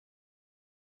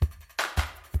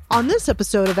On this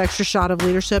episode of Extra Shot of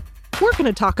Leadership, we're going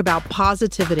to talk about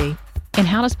positivity. And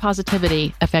how does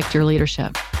positivity affect your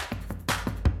leadership?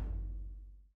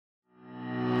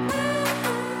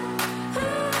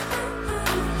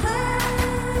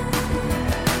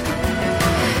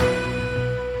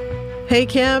 Hey,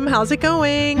 Kim, how's it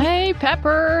going? Hey,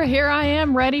 Pepper. Here I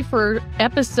am ready for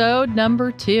episode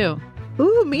number 2.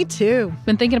 Ooh, me too.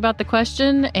 Been thinking about the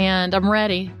question and I'm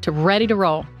ready to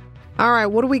roll. All right,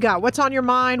 what do we got? What's on your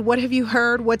mind? What have you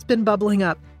heard? What's been bubbling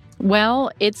up?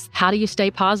 Well, it's how do you stay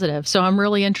positive? So I'm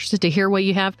really interested to hear what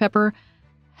you have, Pepper.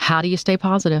 How do you stay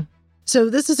positive? So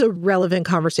this is a relevant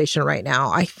conversation right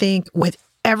now. I think with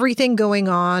everything going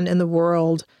on in the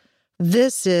world,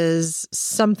 this is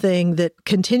something that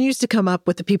continues to come up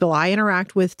with the people I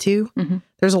interact with too. Mm-hmm.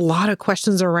 There's a lot of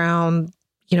questions around,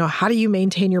 how do you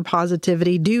maintain your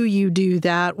positivity? Do you do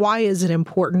that? Why is it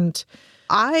important?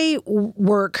 I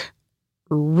work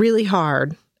really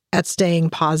hard at staying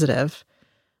positive.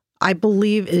 I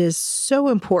believe it is so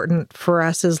important for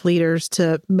us as leaders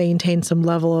to maintain some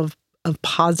level of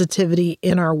positivity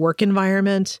in our work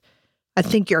environment. I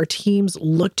think our teams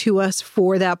look to us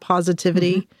for that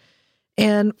positivity. Mm-hmm.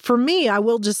 And for me, I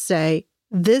will just say,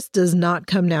 this does not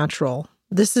come natural.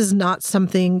 This is not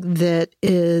something that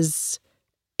is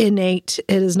innate.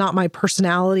 It is not my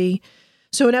personality.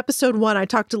 So in episode 1, I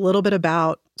talked a little bit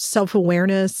about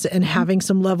self-awareness and having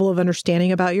some level of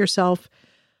understanding about yourself.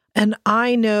 And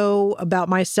I know about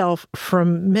myself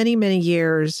from many, many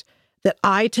years that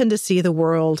I tend to see the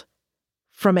world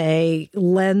from a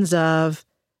lens of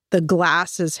the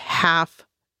glass is half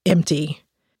empty.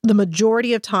 The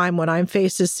majority of time when I'm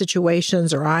faced with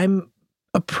situations or I'm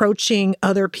approaching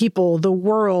other people, the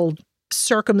world,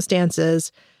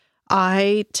 circumstances,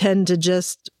 I tend to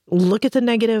just look at the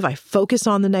negative. I focus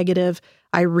on the negative.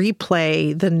 I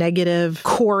replay the negative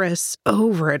chorus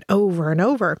over and over and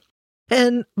over.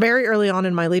 And very early on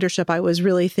in my leadership, I was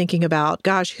really thinking about,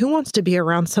 gosh, who wants to be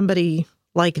around somebody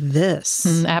like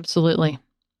this? Absolutely.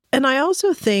 And I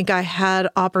also think I had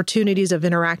opportunities of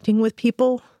interacting with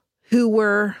people who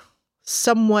were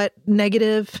somewhat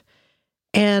negative,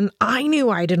 and I knew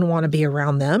I didn't want to be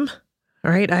around them,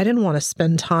 right? I didn't want to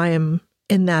spend time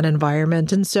in that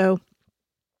environment. And so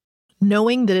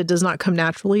knowing that it does not come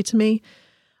naturally to me,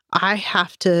 I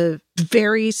have to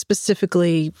very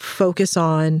specifically focus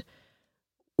on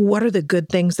what are the good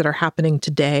things that are happening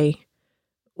today?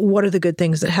 What are the good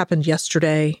things that happened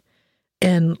yesterday?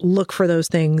 And look for those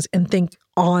things and think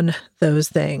on those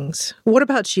things. What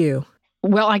about you?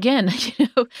 Well, again,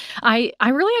 I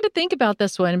really had to think about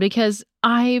this one because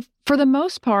for the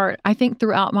most part, I think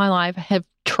throughout my life have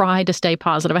tried to stay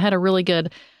positive. I had a really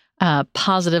good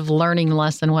positive learning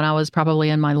lesson when I was probably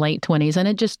in my late 20s, and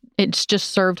it's just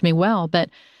served me well.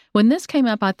 But when this came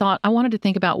up, I thought I wanted to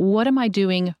think about what am I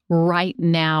doing right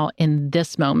now in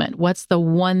this moment? What's the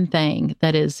one thing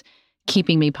that is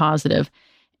keeping me positive?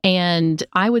 And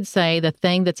I would say the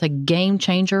thing that's a game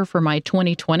changer for my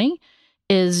 2020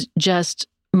 is just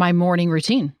my morning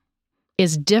routine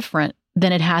is different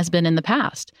than it has been in the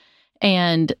past.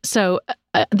 And so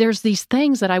there's these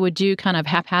things that I would do kind of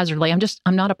haphazardly.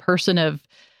 I'm not a person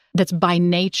that's by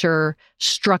nature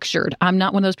structured. I'm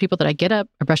not one of those people that I get up,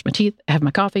 I brush my teeth, I have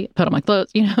my coffee, put on my clothes.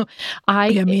 Yeah,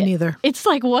 me neither. It's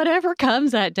like whatever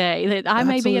comes that day. That I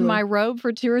may be in my robe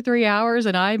for 2 or 3 hours,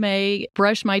 and I may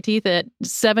brush my teeth at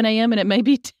 7 a.m. and it may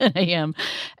be 10 a.m.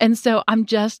 And so I'm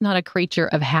just not a creature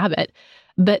of habit.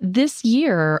 But this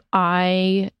year,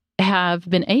 I have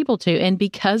been able to, and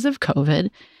because of COVID,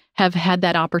 have had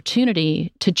that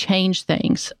opportunity to change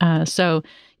things. So,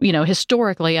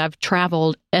 historically, I've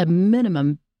traveled a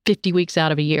minimum 50 weeks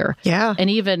out of a year. Yeah. And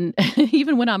even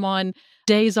when I'm on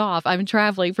days off, I'm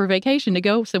traveling for vacation to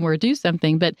go somewhere, do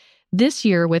something. But this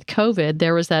year with COVID,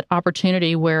 there was that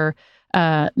opportunity where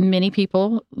many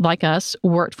people like us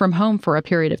worked from home for a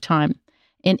period of time.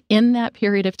 And in that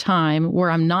period of time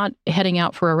where I'm not heading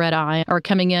out for a red eye or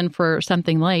coming in for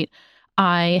something late,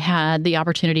 I had the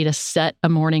opportunity to set a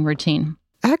morning routine.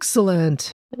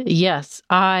 Excellent. Yes,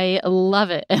 I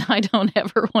love it. And I don't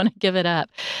ever want to give it up.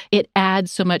 It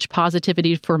adds so much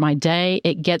positivity for my day.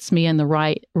 It gets me in the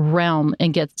right realm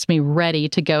and gets me ready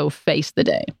to go face the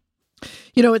day.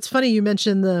 It's funny you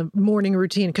mentioned the morning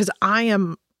routine because I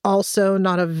am also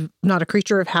not a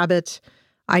creature of habit.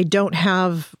 I don't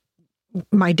have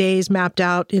my days mapped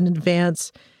out in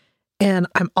advance. And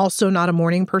I'm also not a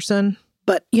morning person.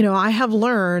 But, I have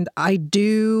learned I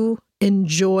do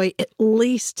enjoy at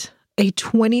least a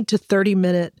 20 to 30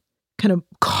 minute kind of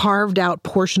carved out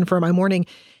portion for my morning.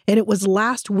 And it was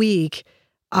last week,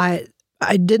 I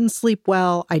I didn't sleep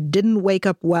well. I didn't wake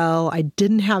up well. I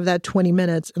didn't have that 20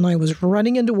 minutes. And I was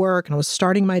running into work and I was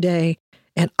starting my day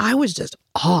and I was just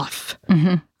off.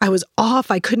 Mm-hmm. I was off.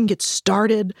 I couldn't get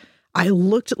started. I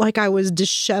looked like I was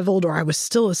disheveled or I was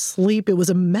still asleep. It was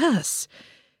a mess.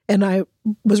 And I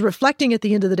was reflecting at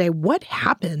the end of the day, what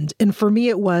happened? And for me,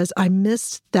 it was I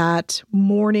missed that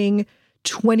morning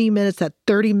 20 minutes, that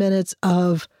 30 minutes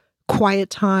of quiet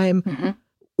time,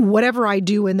 whatever I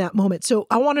do in that moment. So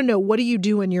I want to know, what do you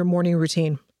do in your morning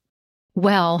routine?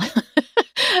 Well,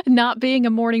 not being a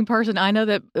morning person, I know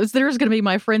that there's going to be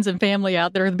my friends and family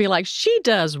out there and be like, she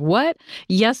does what?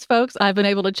 Yes, folks, I've been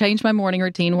able to change my morning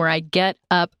routine where I get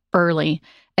up early.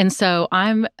 And so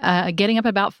I'm getting up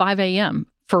about 5 a.m.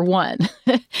 for one.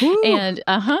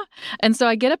 And so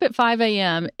I get up at 5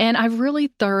 a.m. and I've really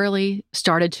thoroughly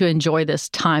started to enjoy this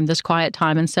time, this quiet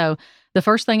time. And so the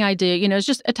first thing I do, is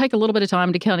just I take a little bit of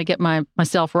time to kind of get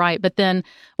myself right. But then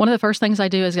one of the first things I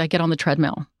do is I get on the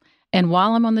treadmill. And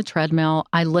while I'm on the treadmill,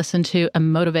 I listen to a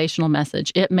motivational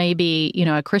message. It may be,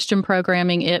 a Christian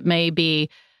programming. It may be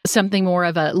something more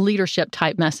of a leadership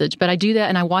type message. But I do that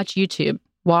and I watch YouTube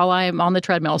while I'm on the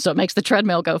treadmill. So it makes the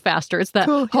treadmill go faster. It's that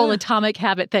whole atomic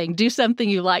habit thing. Do something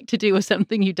you like to do with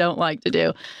something you don't like to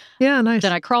do. Yeah, nice.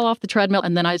 Then I crawl off the treadmill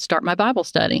and then I start my Bible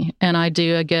study. And I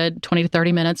do a good 20 to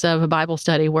 30 minutes of a Bible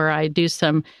study where I do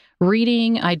some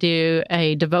reading, I do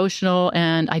a devotional,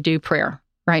 and I do prayer.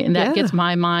 Right. And that gets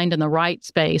my mind in the right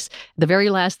space. The very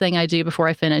last thing I do before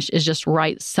I finish is just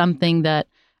write something that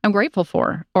I'm grateful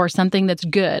for or something that's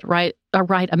good, right? I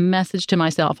write a message to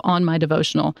myself on my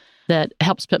devotional that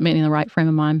helps put me in the right frame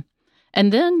of mind.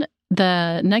 And then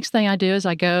the next thing I do is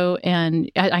I go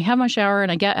and I have my shower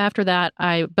and after that,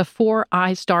 before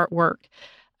I start work,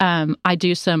 I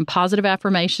do some positive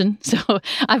affirmation. So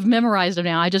I've memorized them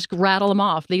now. I just rattle them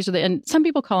off. These are and some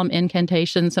people call them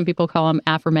incantations. Some people call them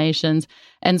affirmations.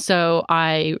 And so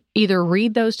I either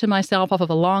read those to myself off of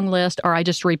a long list or I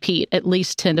just repeat at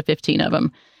least 10 to 15 of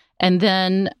them. And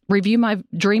then review my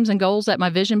dreams and goals at my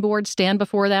vision board, stand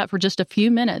before that for just a few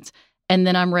minutes. And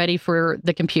then I'm ready for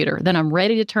the computer. Then I'm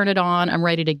ready to turn it on. I'm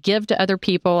ready to give to other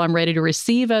people. I'm ready to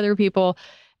receive other people.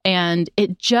 And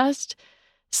it just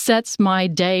sets my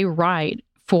day right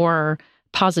for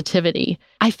positivity.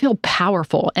 I feel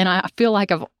powerful and I feel like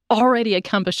I've already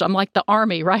accomplished. I'm like the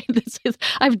army, right?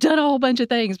 I've done a whole bunch of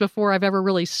things before I've ever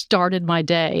really started my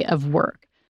day of work.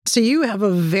 So you have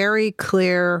a very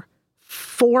clear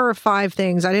 4 or 5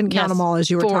 things. I didn't count them all as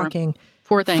you were talking.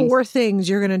 4 things. 4 things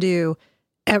you're going to do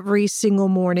every single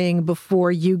morning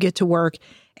before you get to work.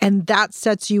 And that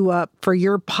sets you up for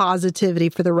your positivity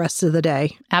for the rest of the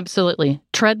day. Absolutely.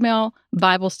 Treadmill,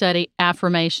 Bible study,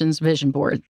 affirmations, vision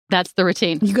board. That's the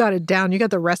routine. You got it down. You got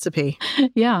the recipe.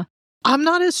 Yeah. I'm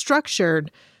not as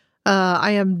structured.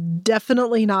 I am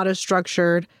definitely not as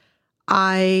structured.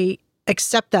 I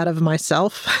accept that of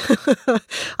myself.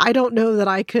 I don't know that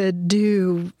I could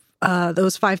do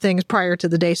those 5 things prior to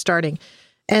the day starting.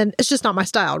 And it's just not my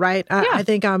style, right? I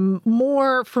think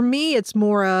for me, it's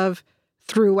more of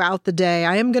throughout the day.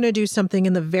 I am going to do something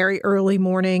in the very early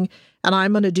morning, and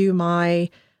I'm going to do my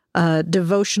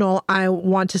devotional. I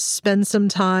want to spend some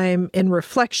time in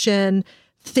reflection,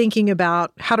 thinking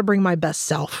about how to bring my best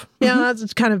self. Yeah,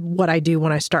 that's kind of what I do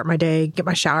when I start my day, get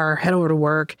my shower, head over to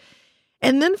work.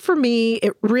 And then for me,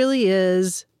 it really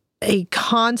is a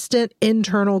constant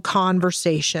internal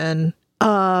conversation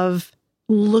of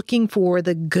looking for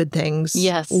the good things.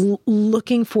 Yes.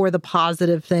 Looking for the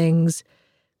positive things,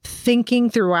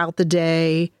 thinking throughout the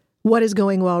day, what is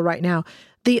going well right now.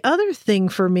 The other thing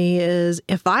for me is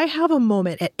if I have a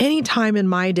moment at any time in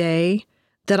my day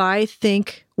that I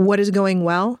think what is going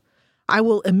well, I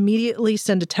will immediately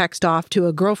send a text off to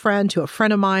a girlfriend, to a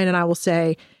friend of mine, and I will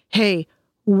say, hey,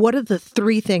 what are the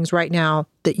 3 things right now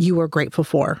that you are grateful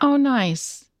for? Oh,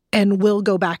 nice. And we'll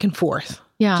go back and forth.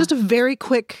 Yeah. Just a very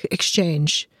quick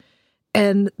exchange.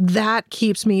 And that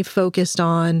keeps me focused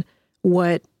on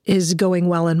what is going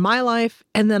well in my life.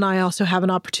 And then I also have an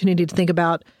opportunity to think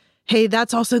about, hey,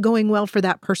 that's also going well for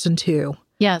that person too.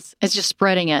 Yes. It's just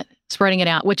spreading it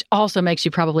out, which also makes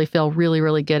you probably feel really,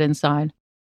 really good inside.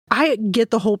 I get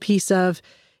the whole piece of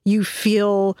you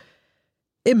feel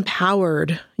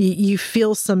empowered. You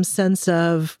feel some sense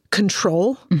of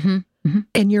control.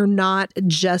 And you're not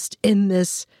just in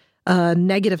this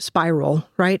negative spiral,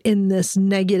 right? In this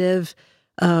negative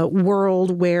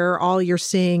world where all you're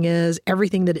seeing is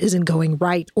everything that isn't going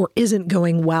right or isn't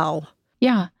going well.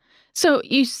 Yeah. So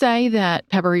you say that,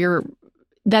 Pepper,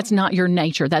 that's not your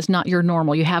nature. That's not your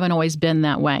normal. You haven't always been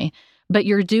that way, but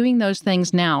you're doing those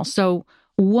things now. So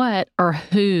what or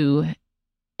who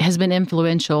has been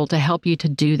influential to help you to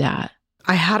do that?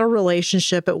 I had a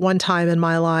relationship at one time in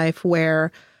my life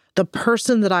where the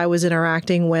person that I was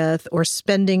interacting with or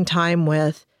spending time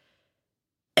with,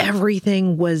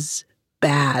 everything was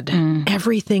bad.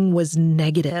 Everything was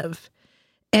negative.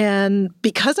 And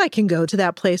because I can go to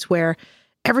that place where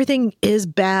everything is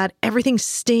bad, everything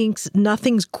stinks,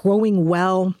 nothing's growing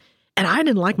well, and I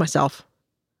didn't like myself.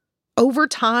 Over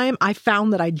time, I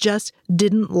found that I just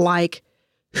didn't like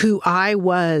who I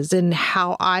was and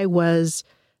how I was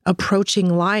approaching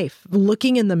life.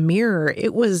 Looking in the mirror,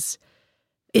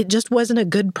 it just wasn't a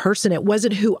good person. It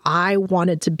wasn't who I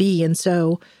wanted to be. And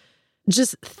so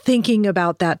just thinking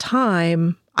about that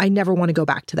time, I never want to go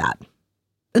back to that.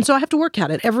 And so I have to work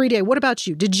at it every day. What about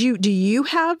you? Do you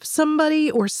have somebody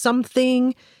or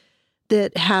something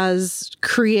that has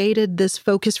created this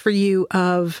focus for you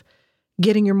of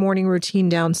getting your morning routine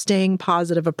down, staying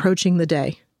positive, approaching the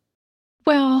day?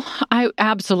 Well, I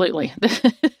absolutely.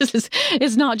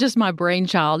 It's not just my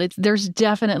brainchild. There's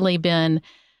definitely been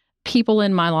people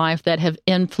in my life that have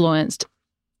influenced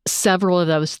several of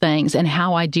those things and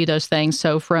how I do those things.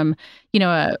 So from,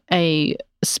 a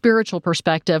spiritual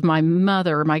perspective, my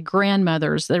mother, my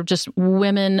grandmothers, they're just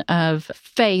women of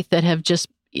faith that have just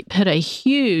put a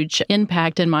huge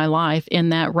impact in my life in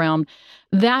that realm.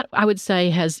 That, I would say,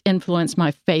 has influenced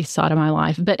my faith side of my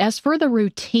life. But as for the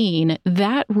routine,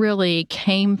 that really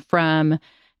came from,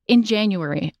 in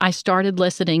January, I started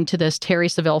listening to this Terry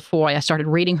Savelle Foy. I started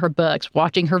reading her books,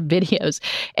 watching her videos.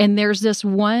 And there's this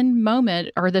one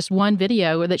moment or this one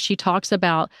video that she talks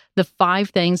about the 5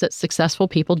 things that successful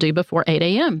people do before 8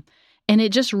 a.m. And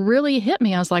it just really hit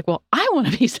me. I was like, well, I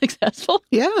want to be successful.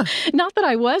 Yeah. Not that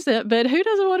I wasn't, but who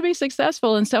doesn't want to be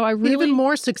successful? And so I really... Even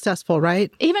more successful,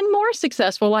 right? Even more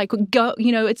successful. Like, go,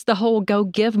 it's the whole go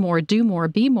give more, do more,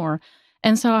 be more.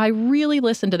 And so I really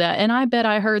listened to that. And I bet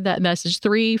I heard that message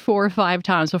 3, 4, 5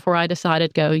 times before I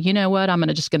decided, you know what, I'm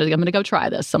going to go try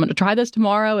this. I'm going to try this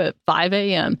tomorrow at 5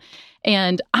 a.m.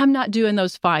 And I'm not doing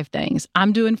those 5 things.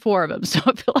 I'm doing 4 of them. So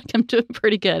I feel like I'm doing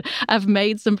pretty good. I've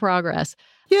made some progress.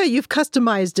 Yeah, you've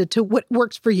customized it to what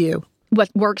works for you.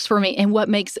 What works for me and what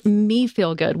makes me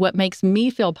feel good, what makes me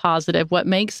feel positive, what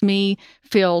makes me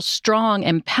feel strong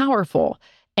and powerful.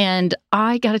 And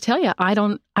I got to tell you, I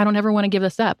don't ever want to give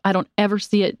this up. I don't ever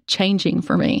see it changing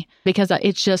for me because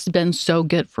it's just been so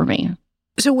good for me.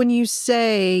 So when you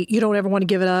say you don't ever want to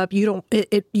give it up, you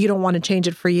don't want to change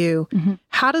it for you. Mm-hmm.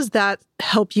 How does that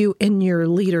help you in your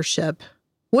leadership?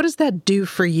 What does that do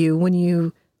for you when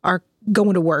you are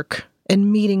going to work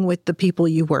and meeting with the people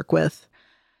you work with?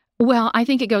 Well, I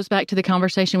think it goes back to the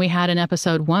conversation we had in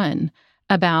episode 1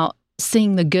 about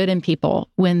seeing the good in people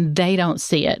when they don't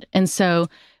see it. And so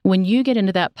when you get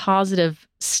into that positive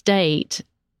state,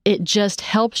 it just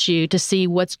helps you to see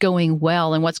what's going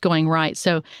well and what's going right.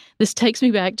 So this takes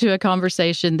me back to a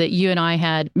conversation that you and I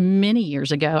had many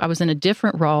years ago. I was in a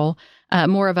different role,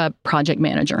 more of a project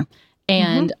manager.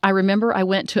 And I remember I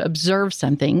went to observe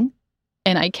something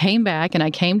and I came back and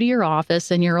I came to your office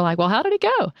and you were like, well, how did it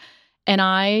go? And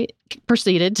I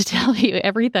proceeded to tell you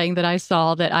everything that I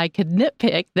saw that I could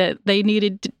nitpick that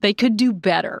they could do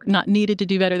better, not needed to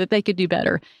do better, that they could do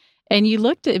better. And you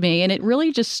looked at me and it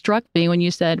really just struck me when you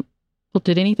said, well,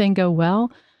 did anything go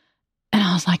well? And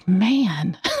I was like,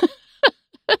 man,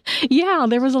 yeah,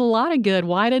 there was a lot of good.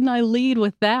 Why didn't I lead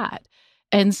with that?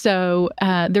 And so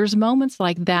there's moments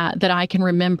like that I can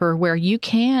remember where you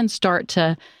can start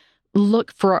to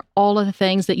look for all of the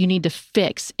things that you need to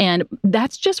fix. And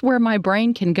that's just where my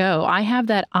brain can go. I have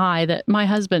that eye that my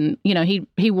husband,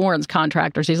 he warns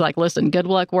contractors. He's like, listen, good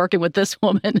luck working with this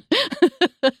woman.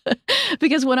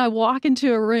 Because when I walk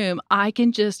into a room,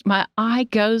 my eye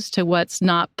goes to what's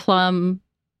not plumb,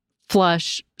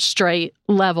 flush, straight,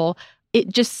 level.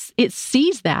 It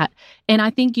sees that. And I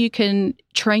think you can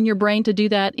train your brain to do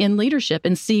that in leadership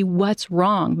and see what's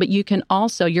wrong. But you can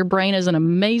also, your brain is an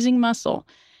amazing muscle.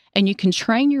 And you can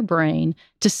train your brain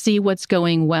to see what's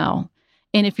going well.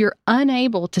 And if you're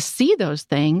unable to see those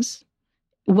things,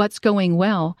 what's going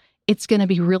well, it's going to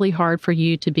be really hard for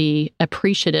you to be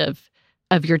appreciative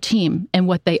of your team and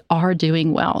what they are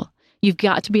doing well. You've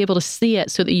got to be able to see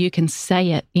it so that you can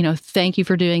say it, thank you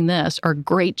for doing this or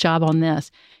great job on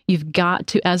this. You've got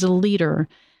to, as a leader,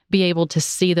 be able to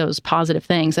see those positive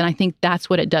things. And I think that's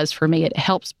what it does for me. It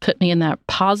helps put me in that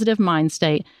positive mind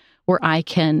state where I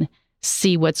can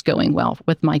see what's going well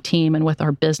with my team and with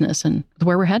our business and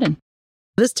where we're headed.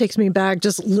 This takes me back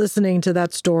just listening to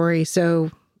that story. So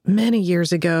many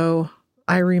years ago,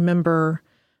 I remember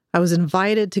I was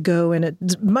invited to go and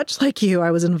much like you, I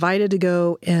was invited to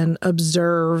go and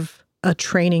observe a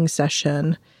training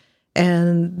session.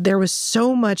 And there was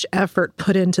so much effort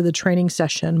put into the training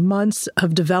session, months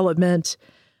of development,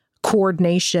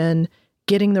 coordination,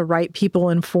 getting the right people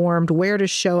informed, where to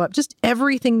show up, just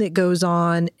everything that goes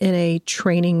on in a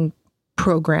training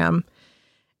program.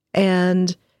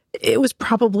 And it was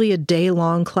probably a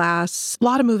day-long class, a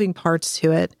lot of moving parts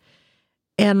to it.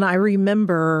 And I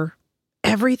remember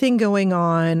everything going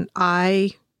on.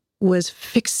 I was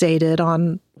fixated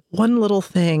on one little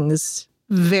thing's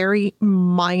very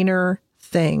minor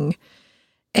thing,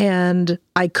 and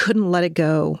I couldn't let it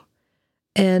go.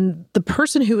 And the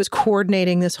person who was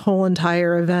coordinating this whole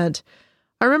entire event,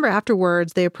 I remember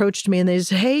afterwards, they approached me and they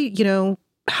said, hey,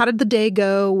 how did the day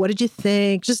go? What did you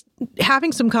think? Just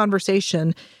having some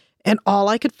conversation. And all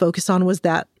I could focus on was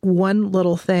that one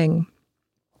little thing.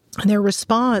 And their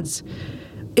response,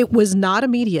 it was not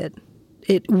immediate.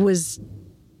 It was,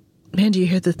 man, do you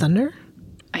hear the thunder?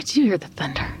 I do hear the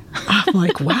thunder. I'm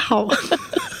like, wow.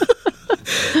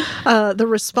 The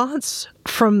response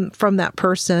from that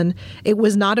person, it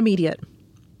was not immediate.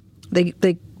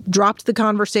 They dropped the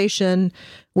conversation.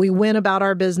 We went about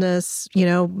our business.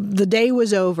 The day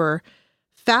was over.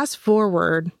 Fast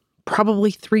forward,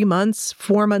 probably 3 months,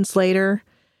 4 months later,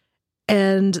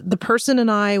 and the person and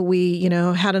I, we,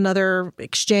 had another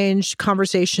exchange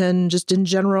conversation just in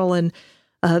general. And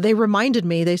they reminded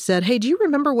me, they said, hey, do you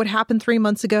remember what happened 3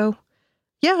 months ago?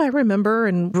 Yeah, I remember,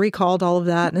 and recalled all of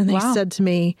that. And they said to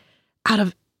me, out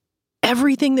of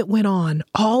everything that went on,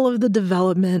 all of the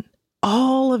development,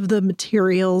 all of the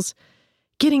materials,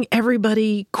 getting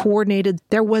everybody coordinated,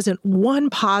 there wasn't one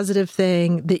positive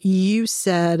thing that you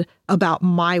said about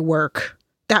my work.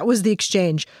 That was the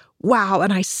exchange. Wow.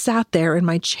 And I sat there in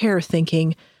my chair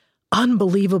thinking,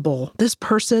 unbelievable. This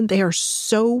person, they are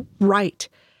so right.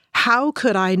 How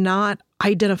could I not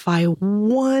identify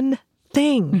one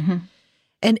thing? Mm-hmm.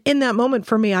 And in that moment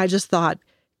for me, I just thought,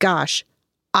 gosh,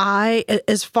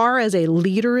 as far as a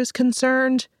leader is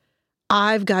concerned,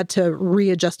 I've got to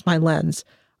readjust my lens.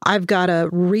 I've got to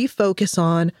refocus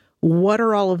on what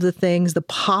are all of the things, the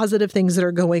positive things that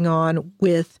are going on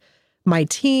with my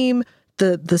team,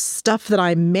 the stuff that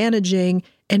I'm managing,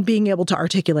 and being able to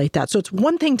articulate that. So it's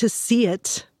one thing to see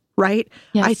it, right?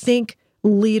 Yes. I think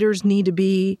leaders need to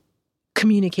be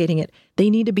communicating it. They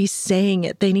need to be saying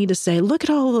it. They need to say, look at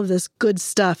all of this good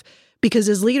stuff. Because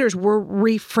as leaders, we're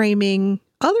reframing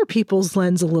other people's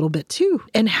lens a little bit too.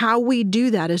 And how we do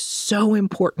that is so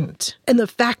important. And the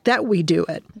fact that we do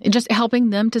it. Just helping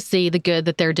them to see the good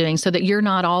that they're doing so that you're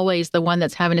not always the one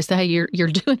that's having to say, hey, you're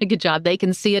doing a good job. They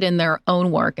can see it in their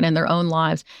own work and in their own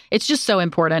lives. It's just so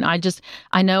important.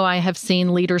 I know I have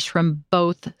seen leaders from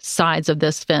both sides of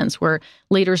this fence, where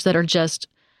leaders that are just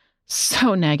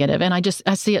so negative. And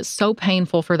I see it so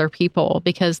painful for their people,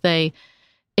 because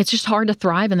it's just hard to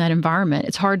thrive in that environment.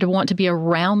 It's hard to want to be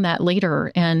around that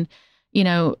leader. And,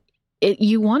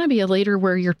 you want to be a leader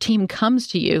where your team comes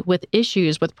to you with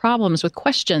issues, with problems, with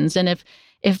questions. And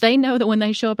if they know that when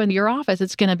they show up into your office,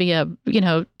 it's going to be a,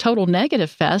 total negative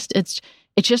fest, it's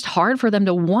just hard for them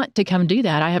to want to come do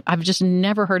that. I've just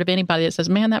never heard of anybody that says,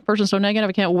 man, that person's so negative,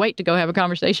 I can't wait to go have a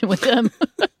conversation with them.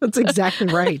 That's exactly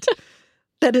right.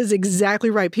 That is exactly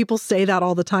right. People say that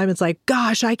all the time. It's like,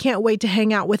 gosh, I can't wait to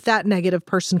hang out with that negative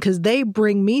person because they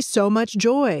bring me so much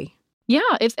joy. Yeah,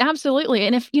 it's absolutely.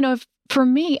 And if for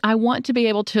me, I want to be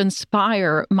able to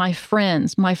inspire my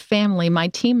friends, my family, my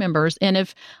team members. And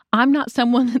if I'm not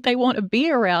someone that they want to be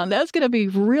around, that's going to be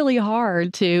really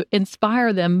hard to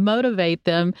inspire them, motivate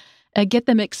them, get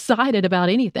them excited about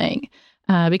anything.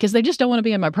 Because they just don't want to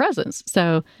be in my presence.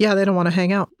 So yeah, they don't want to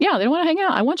hang out. Yeah, they don't want to hang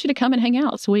out. I want you to come and hang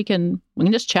out so we can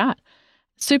just chat.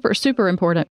 Super, super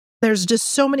important. There's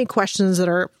just so many questions that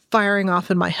are firing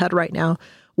off in my head right now.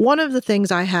 One of the things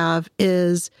I have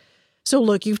is, so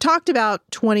look, you've talked about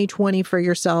 2020 for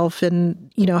yourself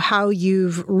and, how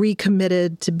you've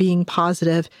recommitted to being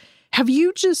positive. Have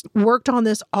you just worked on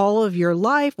this all of your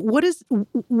life?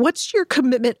 What's your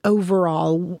commitment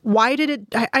overall? Why did it,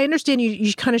 I understand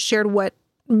you kind of shared what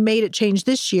made it change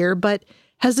this year, but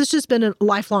has this just been a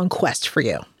lifelong quest for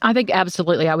you? I think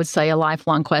absolutely, I would say a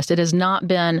lifelong quest. It has not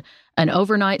been an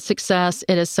overnight success.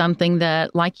 It is something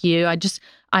that, like you,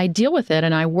 I deal with it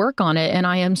and I work on it. And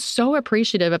I am so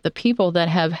appreciative of the people that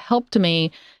have helped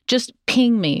me just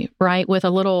ping me, right, with a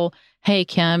little, hey,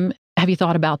 Kim, have you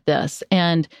thought about this?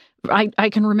 And I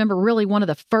can remember really one of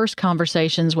the first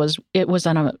conversations I was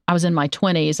in my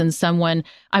 20s, and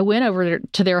I went over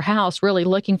to their house really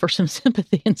looking for some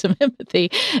sympathy and some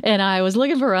empathy. And I was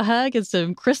looking for a hug and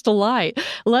some Crystal Light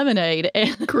lemonade.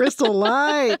 And Crystal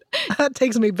Light. That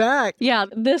takes me back. Yeah.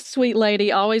 This sweet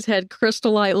lady always had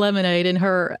Crystal Light lemonade in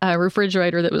her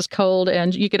refrigerator that was cold,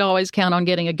 and you could always count on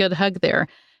getting a good hug there.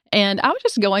 And I was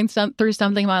just going through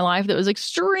something in my life that was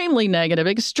extremely negative,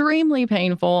 extremely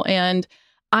painful, and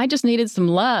I just needed some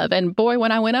love. And boy,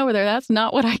 when I went over there, that's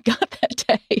not what I got that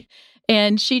day.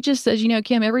 And she just says,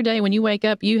 Kim, every day when you wake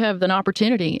up, you have an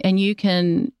opportunity, and you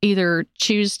can either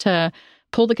choose to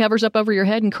pull the covers up over your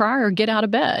head and cry or get out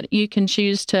of bed. You can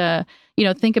choose to,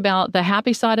 think about the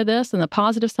happy side of this and the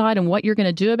positive side and what you're going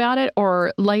to do about it,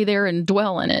 or lay there and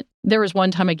dwell in it. There was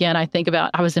one time, again, I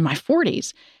was in my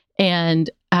 40s, and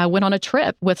I went on a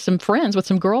trip with some friends, with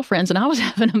some girlfriends, and I was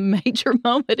having a major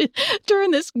moment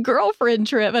during this girlfriend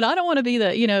trip. And I don't want to be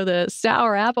the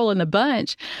sour apple in the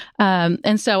bunch.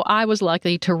 And so I was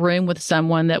lucky to room with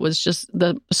someone that was just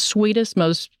the sweetest,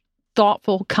 most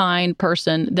thoughtful, kind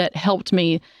person that helped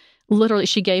me. Literally,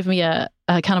 she gave me a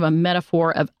kind of a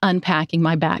metaphor of unpacking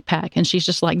my backpack. And she's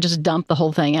just like, just dump the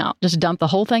whole thing out. Just dump the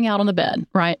whole thing out on the bed,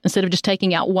 right? Instead of just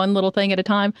taking out one little thing at a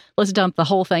time, let's dump the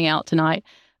whole thing out tonight.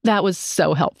 That was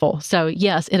so helpful. So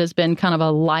yes, it has been kind of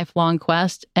a lifelong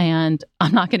quest, and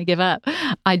I'm not going to give up.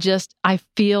 I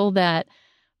feel that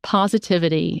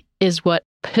positivity is what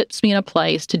puts me in a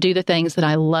place to do the things that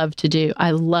I love to do.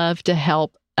 I love to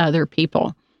help other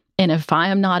people. And if I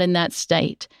am not in that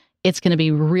state, it's going to be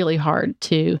really hard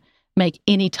to make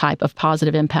any type of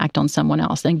positive impact on someone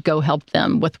else and go help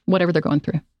them with whatever they're going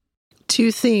through.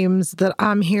 Two themes that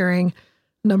I'm hearing.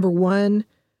 Number one,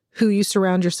 who you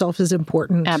surround yourself is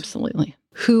important. Absolutely.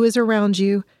 Who is around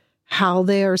you, how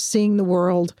they are seeing the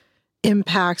world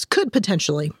could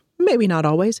potentially, maybe not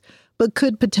always, but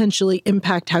could potentially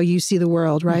impact how you see the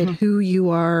world, right? Mm-hmm. Who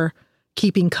you are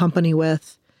keeping company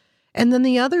with. And then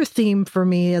the other theme for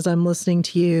me as I'm listening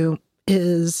to you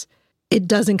is it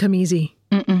doesn't come easy.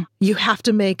 Mm-mm. You have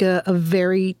to make a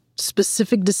very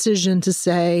specific decision to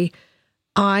say,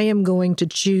 I am going to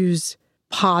choose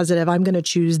positive. I'm going to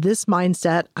choose this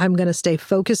mindset. I'm going to stay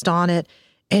focused on it.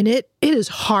 And it is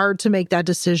hard to make that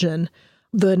decision.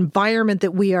 The environment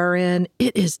that we are in,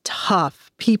 it is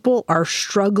tough. People are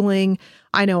struggling.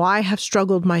 I know I have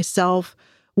struggled myself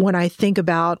when I think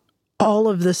about all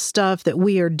of the stuff that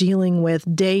we are dealing with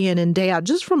day in and day out,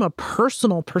 just from a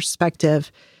personal perspective.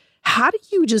 How do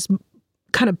you just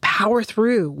kind of power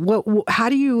through? How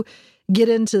do you get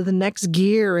into the next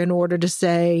gear in order to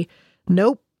say,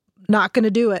 nope, not going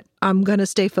to do it. I'm going to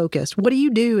stay focused. What do you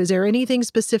do? Is there anything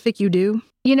specific you do?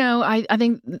 I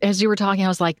think as you were talking, I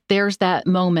was like, there's that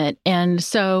moment. And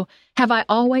so have I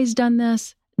always done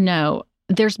this? No.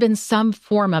 There's been some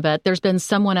form of it. There's been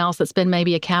someone else that's been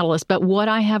maybe a catalyst. But what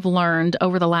I have learned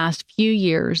over the last few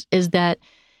years is that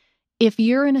if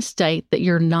you're in a state that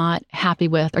you're not happy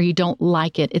with, or you don't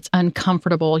like it, it's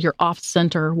uncomfortable, you're off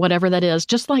center, whatever that is,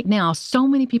 just like now, so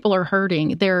many people are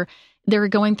hurting. They're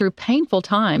going through painful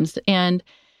times, and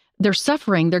they're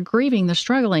suffering, they're grieving, they're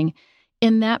struggling.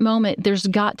 In that moment, there's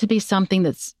got to be something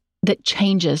that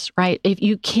changes, right? If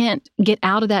you can't get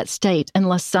out of that state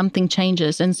unless something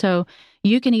changes. And so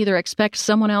you can either expect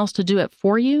someone else to do it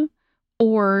for you,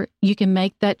 or you can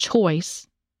make that choice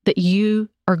that you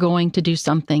are going to do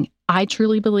something. I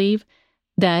truly believe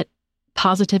that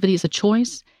positivity is a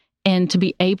choice, and to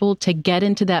be able to get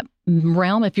into that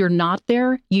realm, if you're not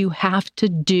there, you have to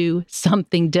do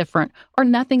something different, or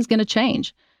nothing's going to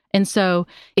change. And so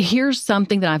here's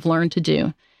something that I've learned to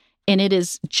do, and it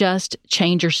is just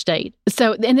change your state.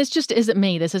 So, and this just isn't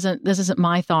me. This isn't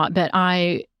my thought, but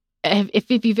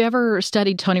if you've ever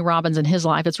studied Tony Robbins and his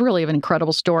life, it's really an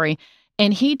incredible story.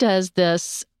 And he does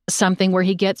this something where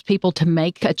he gets people to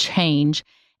make a change,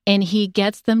 and he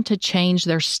gets them to change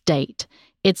their state.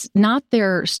 It's not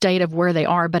their state of where they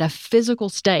are, but a physical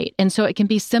state. And so it can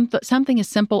be something as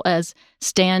simple as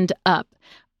stand up,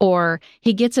 or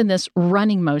he gets in this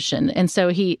running motion. And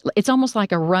so it's almost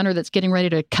like a runner that's getting ready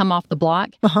to come off the block.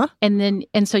 Uh-huh. And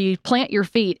so you plant your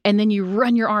feet, and then you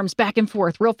run your arms back and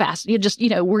forth real fast. You just,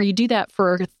 where you do that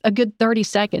for a good 30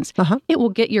 seconds, uh-huh. It will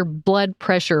get your blood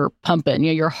pressure pumping,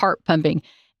 your heart pumping.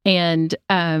 And,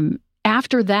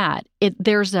 after that,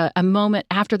 there's a moment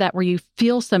after that where you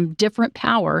feel some different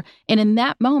power. And in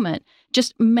that moment,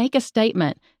 just make a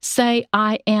statement. Say,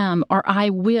 I am, or I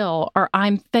will, or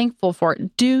I'm thankful for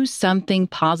it. Do something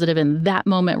positive in that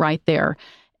moment right there.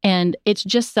 And it's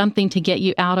just something to get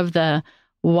you out of the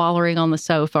wallowing on the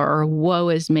sofa or woe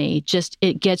is me. Just,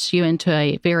 it gets you into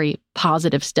a very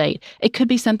positive state. It could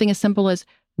be something as simple as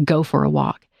go for a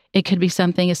walk. It could be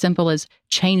something as simple as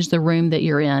change the room that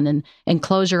you're in and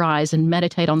close your eyes and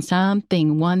meditate on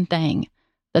something, one thing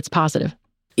that's positive.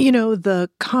 The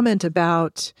comment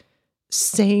about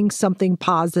saying something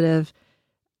positive,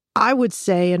 I would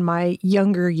say in my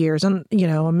younger years, I'm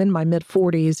in my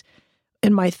mid-40s,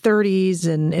 in my 30s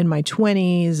and in my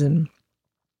 20s, and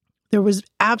there was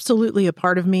absolutely a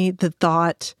part of me that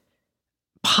thought,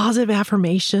 positive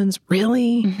affirmations,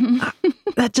 really?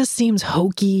 That just seems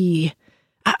hokey.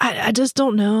 I just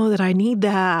don't know that I need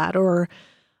that, or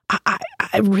I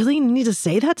really need to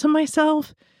say that to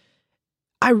myself.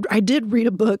 I did read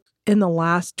a book in the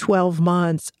last 12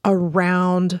 months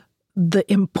around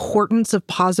the importance of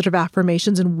positive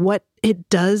affirmations and what it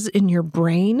does in your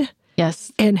brain.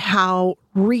 Yes. And how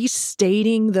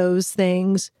restating those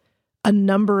things a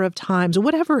number of times,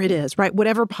 whatever it is, right?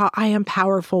 Whatever I am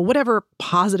powerful, whatever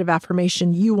positive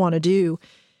affirmation you want to do,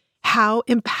 how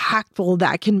impactful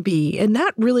that can be. And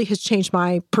that really has changed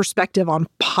my perspective on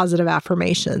positive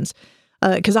affirmations.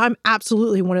 Because I'm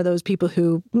absolutely one of those people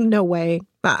who, no way,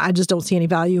 I just don't see any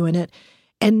value in it.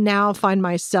 And now find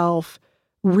myself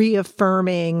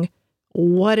reaffirming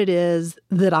what it is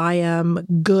that I am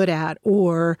good at,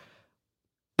 or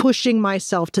pushing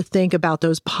myself to think about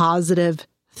those positive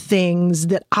things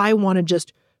that I want to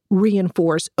just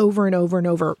reinforce over and over and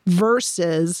over,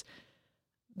 versus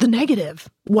the negative,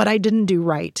 what I didn't do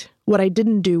right, what I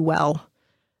didn't do well.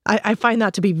 I find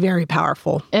that to be very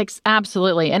powerful.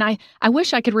 Absolutely. And I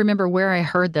wish I could remember where I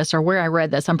heard this or where I read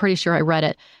this. I'm pretty sure I read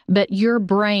it. But your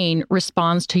brain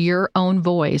responds to your own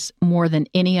voice more than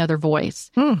any other voice.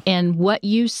 And what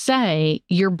you say,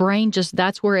 your brain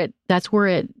that's where it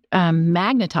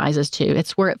magnetizes to.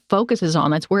 It's where it focuses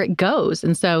on. That's where it goes.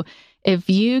 And so if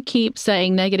you keep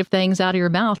saying negative things out of your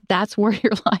mouth, that's where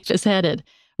your life is headed.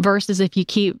 Versus if you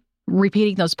keep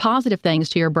repeating those positive things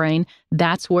to your brain,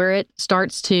 that's where it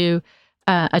starts to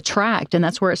attract, and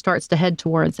that's where it starts to head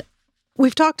towards.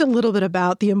 We've talked a little bit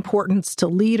about the importance to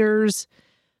leaders,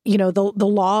 the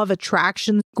law of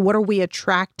attraction. What are we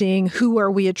attracting? Who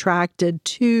are we attracted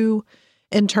to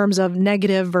in terms of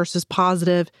negative versus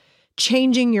positive?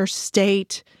 Changing your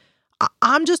state.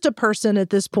 I'm just a person at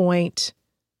this point,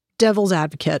 devil's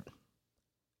advocate.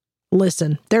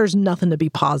 Listen, there's nothing to be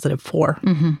positive for.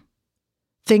 Mm-hmm.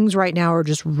 Things right now are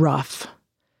just rough.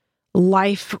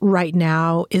 Life right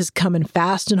now is coming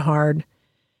fast and hard,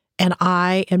 and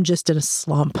I am just in a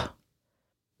slump.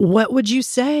 What would you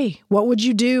say? What would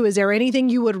you do? Is there anything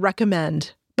you would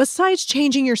recommend besides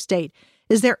changing your state?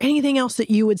 Is there anything else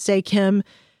that you would say, Kim?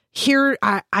 Here,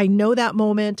 I know that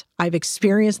moment. I've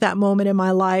experienced that moment in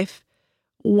my life.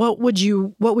 What would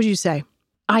you say?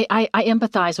 I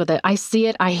empathize with it. I see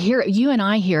it. I hear it. You and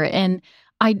I hear it. And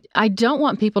I don't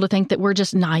want people to think that we're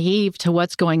just naive to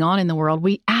what's going on in the world.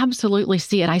 We absolutely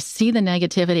see it. I see the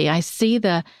negativity. I see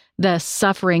the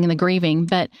suffering and the grieving,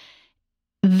 but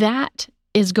that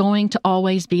is going to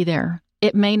always be there.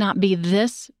 It may not be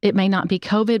this, it may not be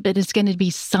COVID, but it's going to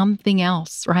be something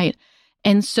else, right?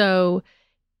 And so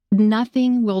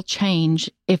nothing will change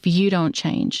if you don't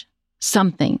change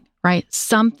something, right?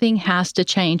 Something has to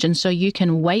change. And so you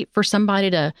can wait for somebody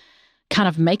to kind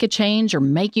of make a change or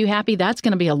make you happy. That's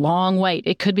going to be a long wait.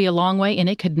 It could be a long wait and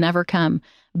it could never come.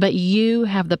 But you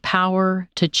have the power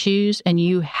to choose, and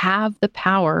you have the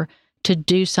power to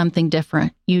do something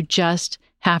different. You just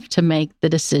have to make the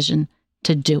decision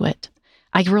to do it.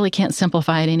 I really can't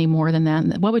simplify it any more than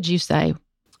that. What would you say?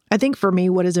 I think for me,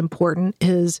 what is important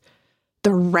is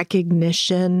the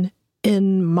recognition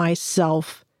in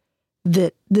myself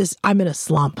that I'm in a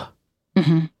slump.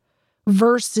 Mm-hmm.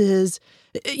 Versus,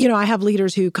 I have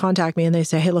leaders who contact me and they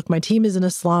say, hey, look, my team is in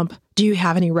a slump. Do you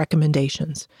have any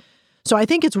recommendations? So I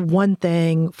think it's one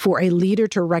thing for a leader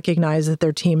to recognize that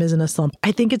their team is in a slump.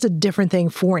 I think it's a different thing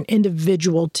for an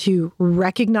individual to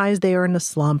recognize they are in a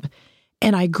slump.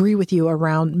 And I agree with you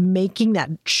around making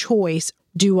that choice.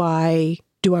 Do I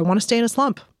want to stay in a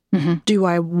slump? Mm-hmm. Do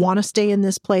I want to stay in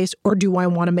this place, or do I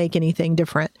want to make anything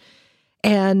different?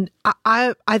 And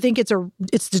I think it's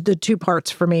the two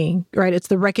parts for me, right? It's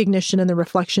the recognition and the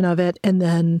reflection of it, and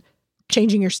then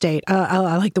changing your state.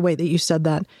 I like the way that you said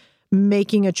that.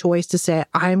 Making a choice to say,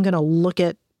 I'm going to look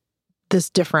at this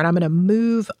different. I'm going to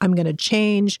move. I'm going to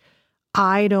change.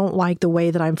 I don't like the way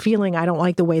that I'm feeling. I don't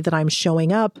like the way that I'm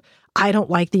showing up. I don't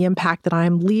like the impact that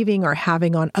I'm leaving or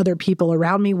having on other people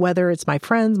around me, whether it's my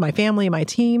friends, my family, my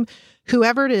team,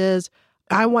 whoever it is.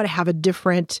 I want to have a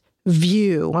different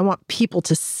view. I want people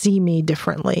to see me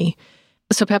differently.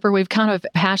 So Pepper, we've kind of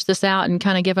hashed this out and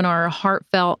kind of given our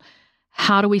heartfelt,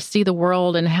 how do we see the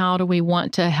world and how do we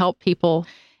want to help people?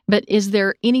 But is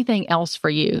there anything else for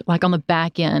you, like on the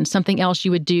back end, something else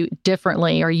you would do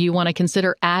differently, or you want to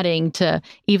consider adding to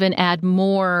even add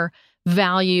more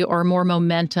value or more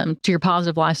momentum to your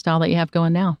positive lifestyle that you have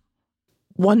going now?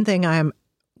 One thing I'm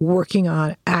working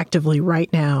on actively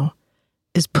right now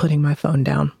is putting my phone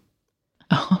down.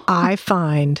 Oh. I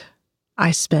find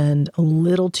I spend a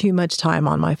little too much time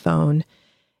on my phone,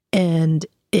 and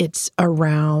it's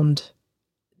around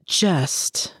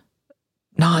just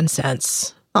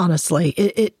nonsense. Honestly,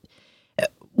 it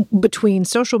between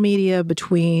social media,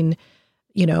 between,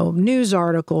 news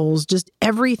articles, just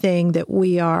everything that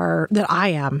I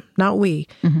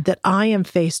am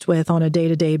faced with on a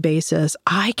day-to-day basis,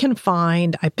 I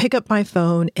pick up my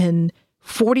phone and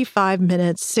 45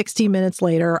 minutes, 60 minutes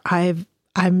later,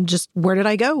 I'm just, where did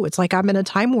I go? It's like I'm in a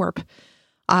time warp.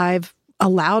 I've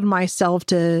allowed myself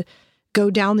to go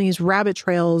down these rabbit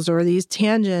trails or these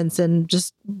tangents and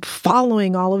just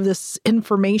following all of this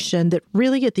information that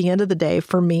really at the end of the day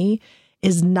for me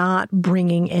is not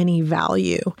bringing any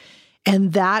value.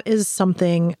 And that is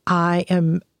something I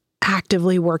am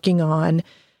actively working on.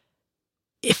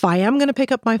 If I am going to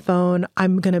pick up my phone,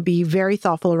 I'm going to be very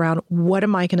thoughtful around what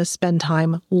am I going to spend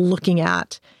time looking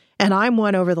at. And I'm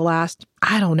one over the last,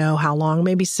 I don't know how long,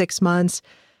 maybe 6 months.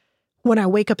 When I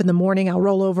wake up in the morning, I'll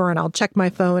roll over and I'll check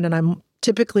my phone, and I'm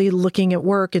typically looking at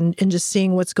work and just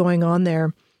seeing what's going on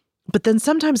there. But then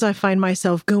sometimes I find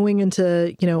myself going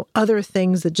into, other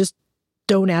things that just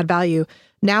don't add value.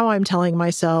 Now I'm telling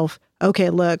myself,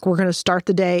 okay, look, we're going to start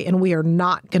the day and we are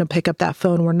not going to pick up that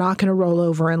phone. We're not going to roll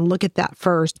over and look at that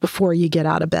first before you get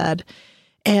out of bed.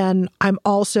 And I'm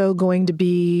also going to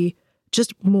be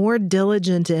just more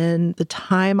diligent in the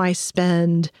time I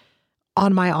spend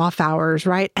on my off hours,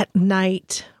 right? At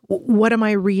night, what am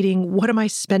I reading? What am I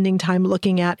spending time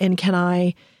looking at? And can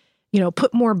I,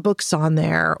 put more books on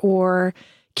there? Or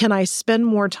can I spend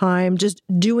more time just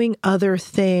doing other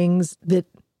things that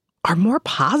are more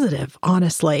positive,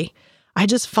 honestly? I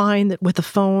just find that with the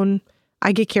phone,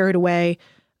 I get carried away.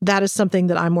 That is something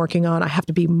that I'm working on. I have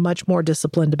to be much more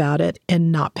disciplined about it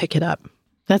and not pick it up.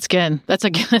 That's good.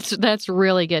 That's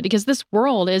really good, because this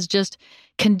world is just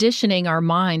conditioning our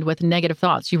mind with negative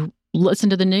thoughts. You listen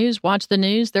to the news, watch the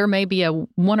news. There may be a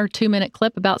 1 or 2 minute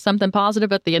clip about something positive,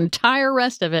 but the entire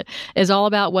rest of it is all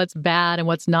about what's bad and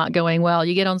what's not going well.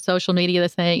 You get on social media,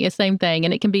 the same thing,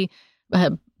 and it can be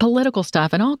political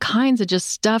stuff and all kinds of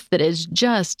just stuff that is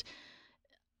just.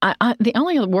 The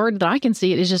only word that I can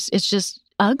see it's just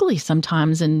ugly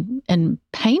sometimes and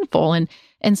painful,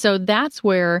 and so that's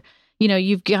where.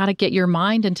 You've got to get your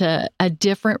mind into a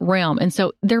different realm. And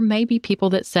so there may be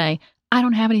people that say, I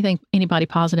don't have anybody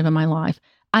positive in my life.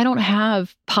 I don't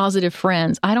have positive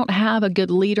friends. I don't have a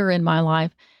good leader in my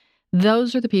life.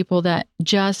 Those are the people that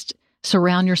just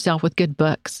surround yourself with good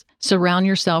books, surround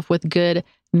yourself with good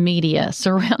media,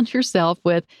 surround yourself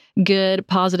with good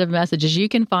positive messages. You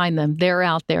can find them. They're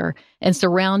out there, and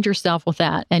surround yourself with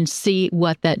that and see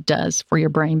what that does for your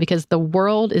brain, because the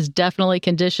world is definitely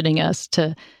conditioning us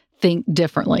to think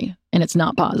differently, and it's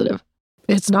not positive.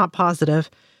 It's not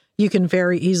positive. You can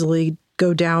very easily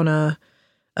go down a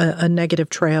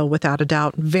negative trail without a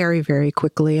doubt very, very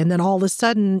quickly. And then all of a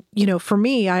sudden, for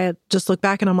me, I just look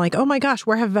back and I'm like, oh my gosh,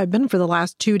 where have I been for the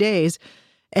last 2 days?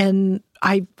 And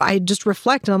I just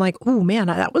reflect and I'm like, oh man,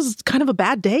 that was kind of a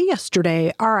bad day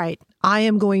yesterday. All right, I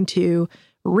am going to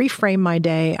reframe my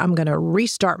day. I'm going to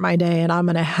restart my day, and I'm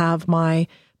going to have my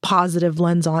positive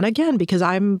lens on again, because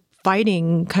I'm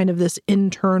fighting kind of this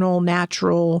internal,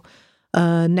 natural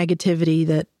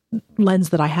negativity lens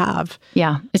that I have.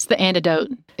 Yeah, it's the antidote.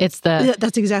 It's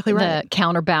that's exactly right. The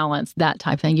counterbalance, that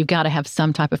type thing. You've got to have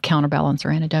some type of counterbalance or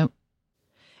antidote.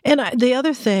 And the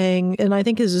other thing, and I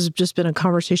think this has just been a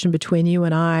conversation between you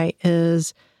and I,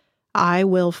 is I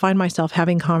will find myself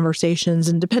having conversations,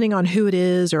 and depending on who it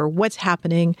is or what's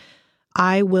happening,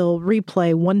 I will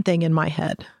replay one thing in my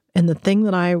head. And the thing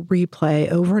that I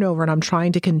replay over and over, and I'm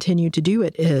trying to continue to do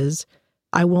it, is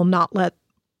I will not let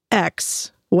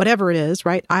X, whatever it is,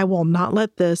 right? I will not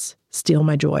let this steal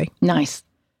my joy. Nice.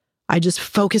 I just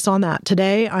focus on that.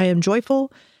 Today, I am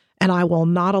joyful, and I will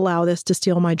not allow this to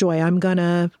steal my joy. I'm going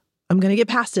to get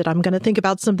past it. I'm going to think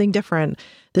about something different.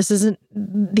 This isn't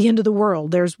the end of the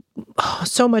world. There's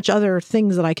so much other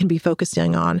things that I can be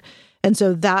focusing on. And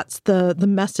so that's the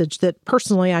message that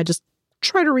personally I just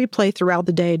try to replay throughout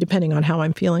the day, depending on how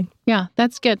I'm feeling. Yeah,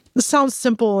 that's good. It sounds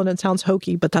simple and it sounds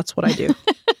hokey, but that's what I do.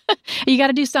 You got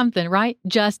to do something, right?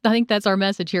 I think that's our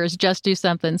message here, is just do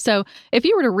something. So if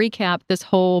you were to recap this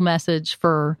whole message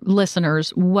for listeners,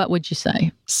 what would you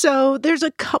say? So there's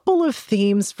a couple of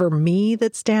themes for me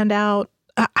that stand out.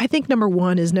 I think number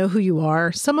one is know who you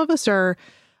are. Some of us are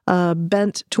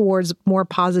bent towards more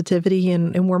positivity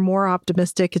and we're more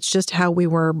optimistic. It's just how we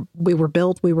were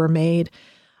built, we were made.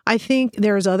 I think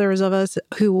there's others of us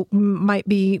who might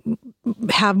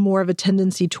have more of a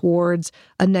tendency towards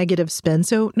a negative spin.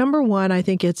 So number one, I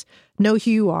think it's know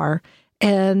who you are.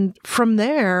 And from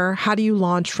there, how do you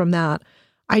launch from that?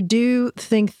 I do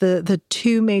think the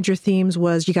two major themes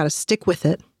was you got to stick with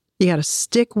it. You got to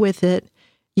stick with it.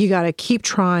 You got to keep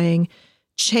trying,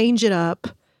 change it up,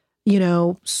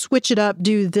 switch it up,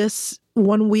 do this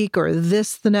one week or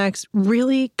this the next,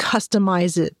 really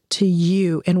customize it to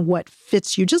you and what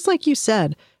fits you. Just like you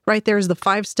said, right? There's the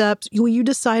 5 steps. You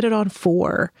decided on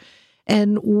 4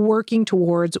 and working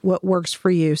towards what works for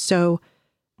you. So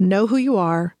know who you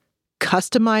are,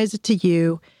 customize it to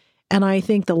you. And I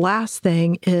think the last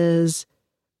thing is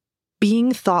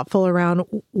being thoughtful around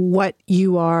what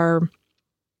you are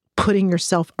putting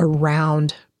yourself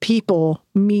around. People,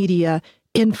 media,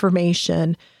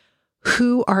 information.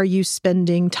 Who are you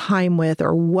spending time with,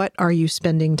 or what are you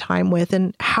spending time with?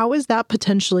 And how is that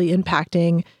potentially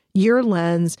impacting your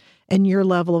lens and your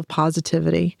level of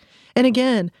positivity? And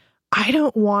again, I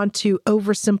don't want to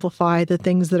oversimplify the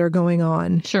things that are going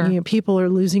on. Sure. People are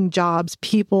losing jobs.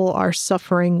 People are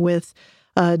suffering with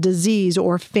disease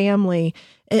or family.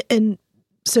 And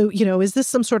so, is this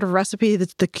some sort of recipe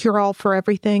that's the cure-all for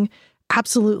everything?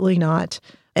 Absolutely not.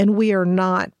 And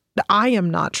I am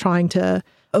not trying to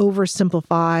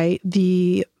oversimplify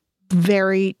the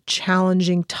very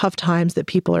challenging, tough times that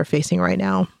people are facing right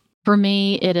now. For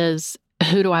me, it is,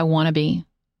 who do I want to be?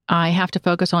 I have to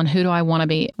focus on who do I want to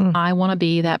be. I want to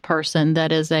be that person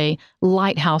that is a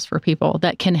lighthouse for people,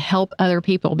 that can help other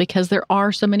people, because there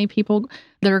are so many people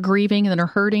that are grieving and that are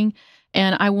hurting.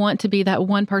 And I want to be that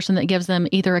one person that gives them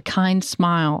either a kind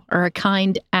smile or a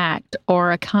kind act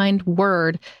or a kind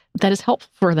word that is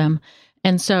helpful for them.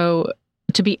 And so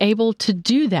to be able to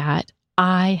do that,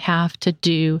 I have to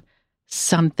do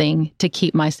something to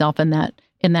keep myself in that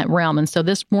realm. And so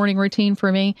this morning routine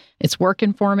for me, it's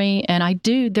working for me. And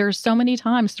there's so many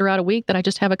times throughout a week that I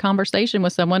just have a conversation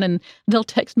with someone and they'll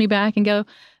text me back and go,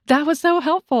 that was so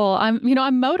helpful.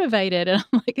 I'm motivated. And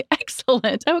I'm like,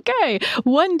 excellent. Okay.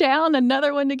 One down,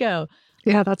 another one to go.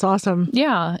 Yeah, that's awesome.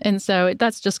 Yeah. And so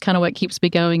that's just kind of what keeps me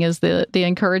going, is the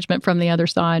encouragement from the other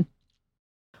side.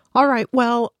 All right.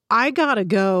 Well, I gotta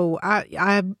go.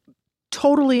 I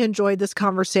totally enjoyed this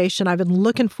conversation. I've been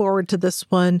looking forward to this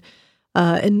one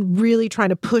and really trying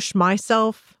to push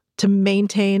myself to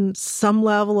maintain some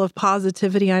level of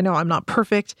positivity. I know I'm not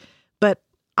perfect, but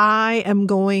I am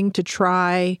going to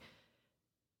try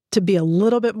to be a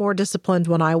little bit more disciplined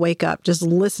when I wake up. Just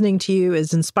listening to you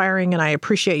is inspiring, and I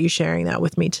appreciate you sharing that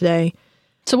with me today.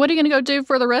 So what are you going to go do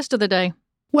for the rest of the day?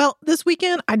 Well, this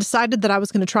weekend, I decided that I was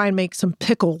going to try and make some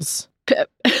pickles.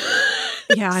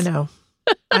 Yeah, I know.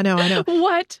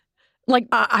 What? Like,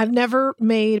 I've never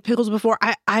made pickles before.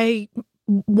 I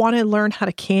want to learn how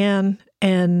to can.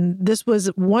 And this was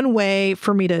one way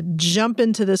for me to jump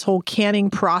into this whole canning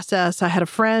process. I had a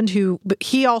friend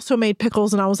he also made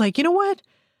pickles. And I was like, you know what?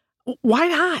 Why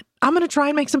not? I'm going to try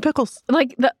and make some pickles.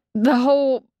 Like the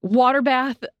whole water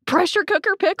bath pressure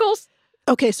cooker pickles?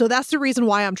 Okay, so that's the reason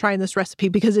why I'm trying this recipe,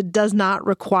 because it does not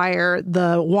require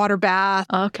the water bath.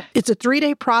 Okay. It's a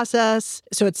 3-day process,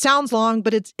 so it sounds long,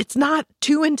 but it's not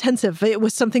too intensive. It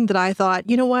was something that I thought,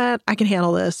 you know what, I can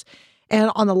handle this.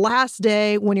 And on the last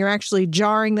day, when you're actually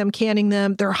jarring them, canning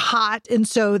them, they're hot. And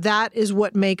so that is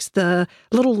what makes the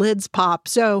little lids pop.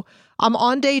 So I'm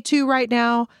on day 2 right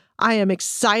now. I am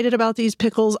excited about these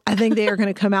pickles. I think they are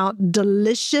going to come out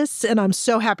delicious, and I'm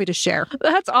so happy to share.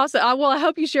 That's awesome. I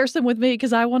hope you share some with me,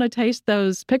 because I want to taste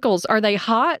those pickles. Are they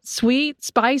hot, sweet,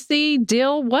 spicy,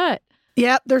 dill, what?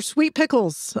 Yeah, they're sweet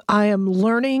pickles. I am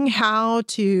learning how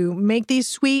to make these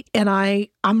sweet, and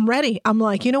I'm ready. I'm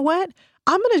like, you know what?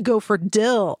 I'm going to go for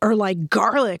dill or like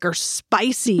garlic or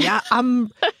spicy.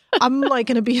 I'm like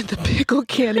going to be in the pickle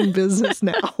canning business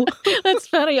now. That's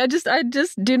funny. I just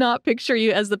do not picture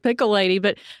you as the pickle lady.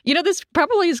 But, this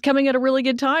probably is coming at a really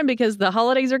good time, because the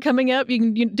holidays are coming up.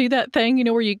 You can do that thing,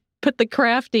 where you put the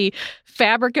crafty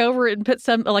fabric over it and put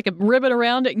some, like a ribbon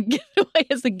around it, and give it away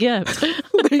as a gift. There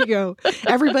you go.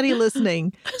 Everybody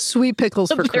listening, sweet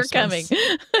pickles for They're Christmas.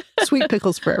 coming. Sweet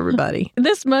pickles for everybody.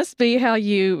 This must be how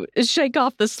you shake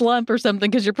off the slump or something,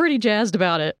 because you're pretty jazzed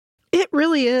about it. It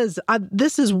really is.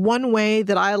 This is one way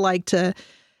that I like to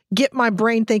get my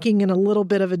brain thinking in a little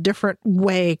bit of a different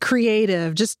way,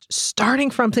 creative, just starting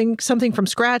from something from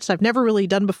scratch I've never really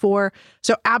done before.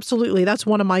 So absolutely, that's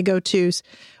one of my go-tos.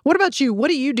 What about you? What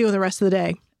do you do the rest of the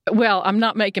day? Well, I'm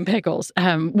not making pickles.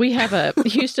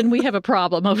 Houston, we have a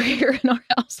problem over here in our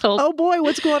household. Oh boy,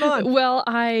 what's going on? Well,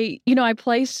 I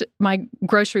place my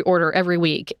grocery order every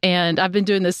week, and I've been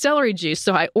doing the celery juice.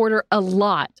 So I order a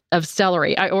lot of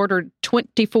celery. I ordered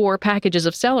 24 packages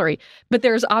of celery, but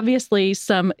there's obviously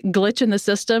some glitch in the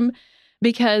system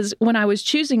because when I was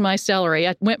choosing my celery,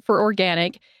 I went for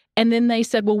organic, and then they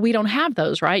said, well, we don't have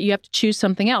those, right? You have to choose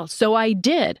something else. So I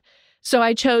did. So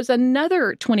I chose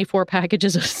another 24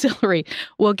 packages of celery.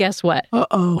 Well, guess what?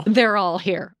 Uh-oh. They're all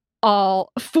here.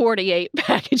 All 48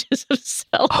 packages of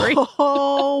celery.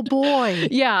 Oh, boy.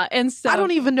 Yeah. And so I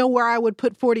don't even know where I would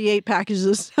put 48 packages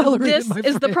of celery this in my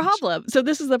is the fridge. problem. So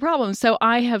this is the problem. So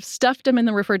I have stuffed them in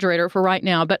the refrigerator for right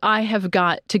now, but I have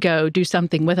got to go do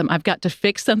something with them. I've got to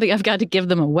fix something. I've got to give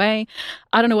them away.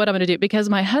 I don't know what I'm going to do because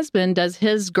my husband does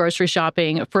his grocery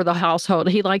shopping for the household.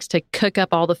 He likes to cook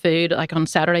up all the food like on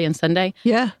Saturday and Sunday.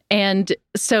 Yeah. And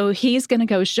so he's going to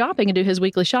go shopping and do his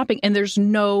weekly shopping, and there's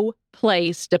no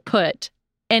place to put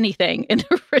anything in the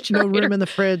refrigerator. No room in the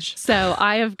fridge. So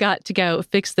I have got to go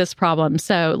fix this problem.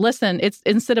 So listen, it's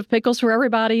instead of pickles for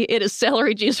everybody, it is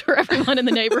celery juice for everyone in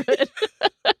the neighborhood.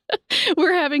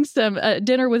 We're having some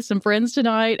dinner with some friends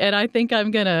tonight, and I think I'm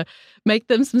going to make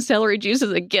them some celery juice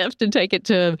as a gift and take it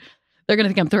to. They're going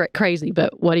to think I'm crazy,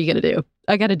 but what are you going to do?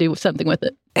 I got to do something with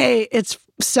it. Hey, it's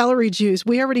celery juice.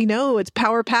 We already know it's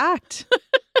power packed.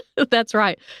 That's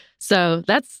right. So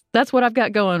that's what I've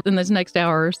got going in this next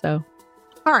hour or so.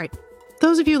 All right.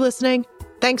 Those of you listening,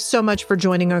 thanks so much for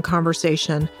joining our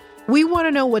conversation. We want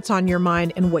to know what's on your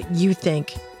mind and what you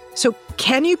think. So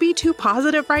can you be too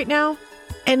positive right now?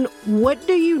 And what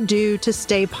do you do to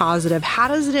stay positive? How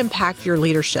does it impact your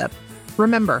leadership?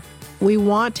 Remember, we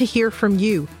want to hear from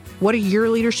you. What are your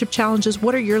leadership challenges?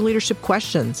 What are your leadership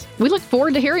questions? We look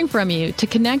forward to hearing from you. To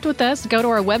connect with us, go to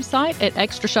our website at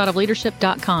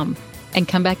extrashotofleadership.com and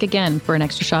come back again for an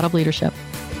extra shot of leadership.